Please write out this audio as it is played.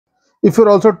If you're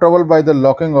also troubled by the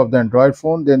locking of the Android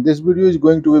phone, then this video is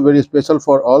going to be very special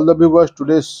for all the viewers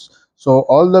today. So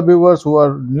all the viewers who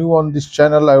are new on this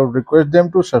channel, I would request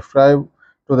them to subscribe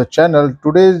to the channel.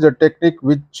 Today is the technique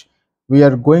which we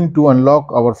are going to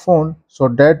unlock our phone so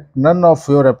that none of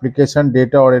your application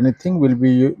data or anything will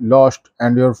be lost,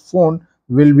 and your phone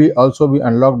will be also be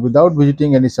unlocked without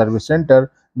visiting any service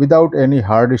center, without any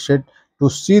hard reset. To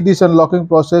see this unlocking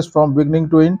process from beginning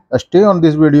to end, stay on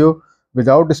this video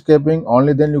without escaping.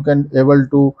 Only then you can able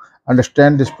to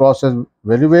understand this process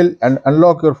very well and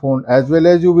unlock your phone, as well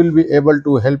as you will be able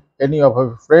to help any of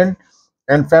your friend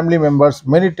and family members.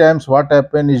 Many times what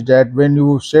happen is that when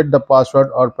you set the password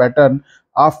or pattern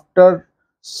after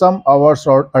some hours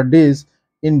or a days,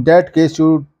 in that case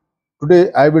you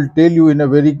today I will tell you in a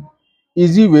very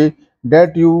easy way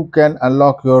that you can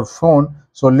unlock your phone.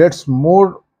 So let's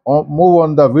move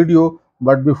on the video.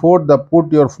 But before the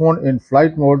put your phone in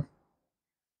flight mode,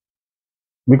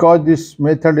 because this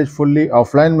method is fully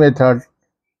offline method,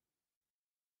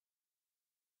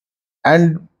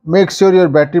 and make sure your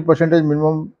battery percentage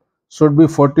minimum should be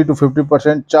 40 to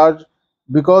 50% charge,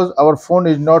 because our phone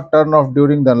is not turned off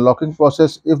during the unlocking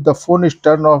process. If the phone is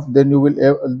turned off, then you will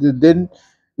then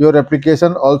your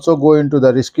application also go into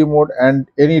the risky mode and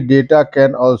any data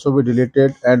can also be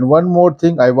deleted. And one more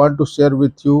thing I want to share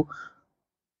with you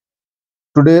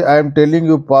today, I am telling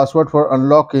you password for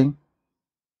unlocking.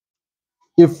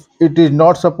 If it is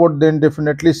not support, then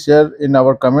definitely share in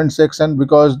our comment section,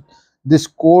 because this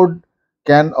code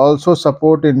can also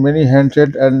support in many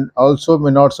handsets and also may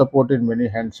not support in many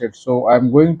handsets. So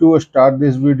I'm going to start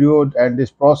this video and this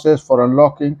process for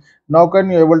unlocking. Now can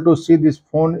you able to see this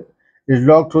phone is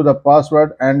locked through the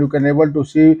password, and you can able to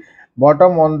see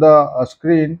bottom on the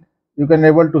screen, you can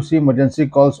able to see emergency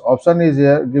calls option is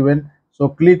here given. So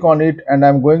click on it, and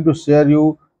I'm going to share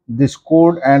you this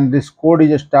code, and this code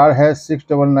is a star hash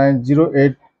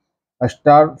 69908 a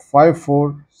star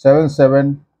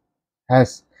 5477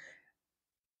 hash.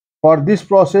 For this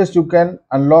process you can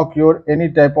unlock your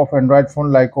any type of Android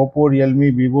phone like Oppo,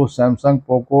 Realme, Vivo, Samsung,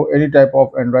 Poco. Any type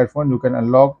of Android phone you can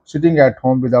unlock sitting at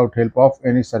home without help of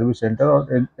any service center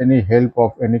or any help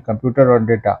of any computer or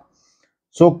data.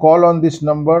 So call on this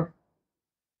number.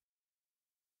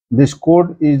 This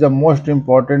code is the most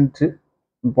important,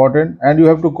 and you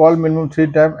have to call minimum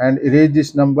 3 times and erase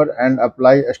this number and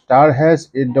apply a star hash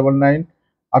 899.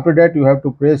 After that you have to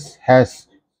press hash,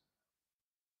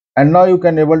 and now you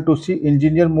can able to see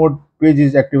engineer mode page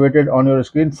is activated on your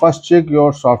screen. First check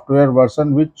your software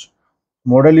version, which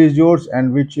model is yours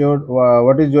and which your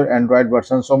what is your Android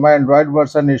version. So my Android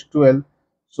version is 12.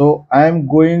 So I am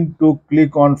going to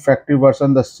click on factory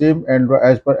version, the same Android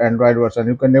as per Android version.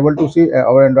 You can able to see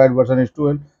our Android version is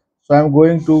 12. So I am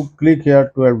going to click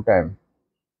here 12 times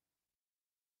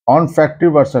on factory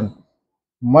version.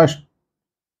 Must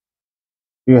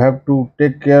you have to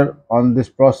take care on this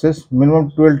process.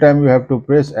 Minimum 12 times you have to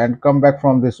press and come back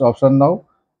from this option now,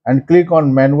 and click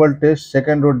on manual test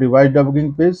second row device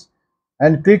debugging page,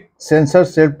 and click sensor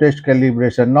self test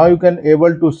calibration. Now you can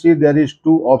able to see there is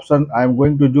two options. I am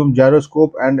going to zoom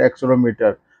gyroscope and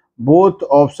accelerometer. Both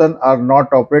options are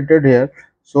not operated here,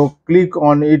 so click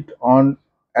on it on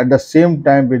at the same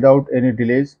time without any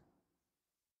delays.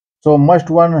 So must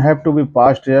one have to be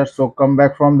passed here. So come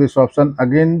back from this option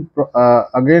again,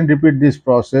 again repeat this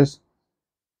process.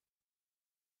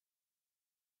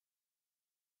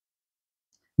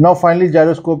 Now finally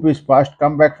gyroscope is passed.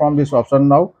 Come back from this option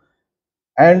now,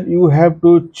 and you have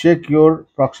to check your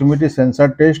proximity sensor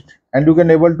test, and you can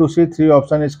able to see three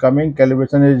option is coming.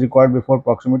 Calibration is required before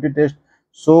proximity test.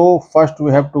 So first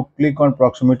we have to click on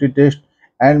proximity test,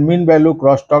 and mean value,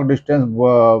 crosstalk distance,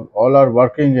 all are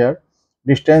working here.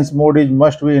 Distance mode is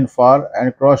must be in far,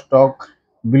 and crosstalk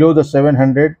below the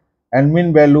 700, and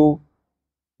mean value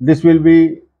this will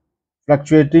be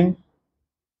fluctuating.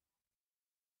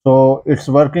 So it's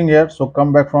working here. So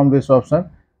come back from this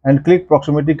option and click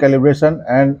proximity calibration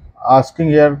and asking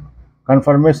here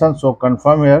confirmation. So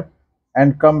confirm here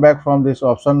and come back from this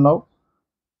option now.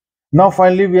 Now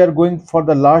finally we are going for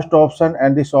the last option,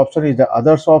 and this option is the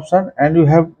others option, and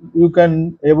you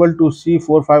can able to see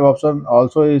 4 5 option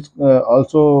also is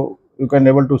also you can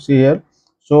able to see here.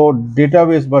 So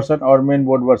database version or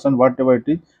mainboard version, whatever it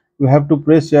is, you have to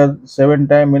press here 7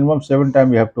 times, minimum 7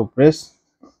 times you have to press.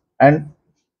 And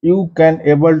you can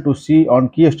able to see on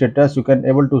key status, you can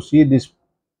able to see this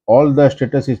all the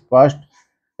status is passed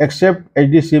except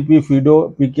HDCP,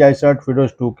 FIDO, PKI cert,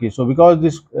 FIDO's 2 key. So because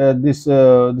this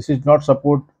is not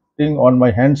supporting on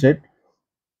my handset,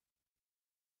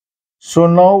 so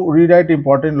now rewrite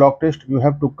important log test, you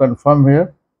have to confirm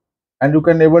here, and you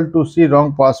can able to see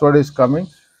wrong password is coming.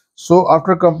 So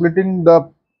after completing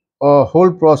the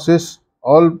whole process,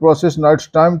 all process, now it's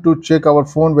time to check our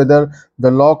phone whether the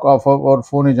lock of our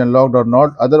phone is unlocked or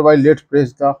not. Otherwise, let's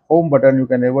press the home button. You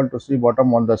can able to see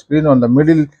bottom on the screen on the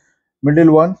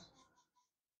middle one,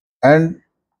 and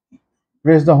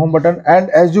press the home button.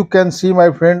 And as you can see,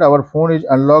 my friend, our phone is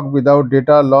unlocked without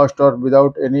data lost or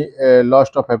without any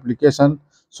lost of application.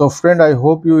 So friend, I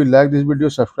hope you will like this video.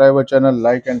 Subscribe our channel,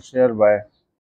 like and share. Bye.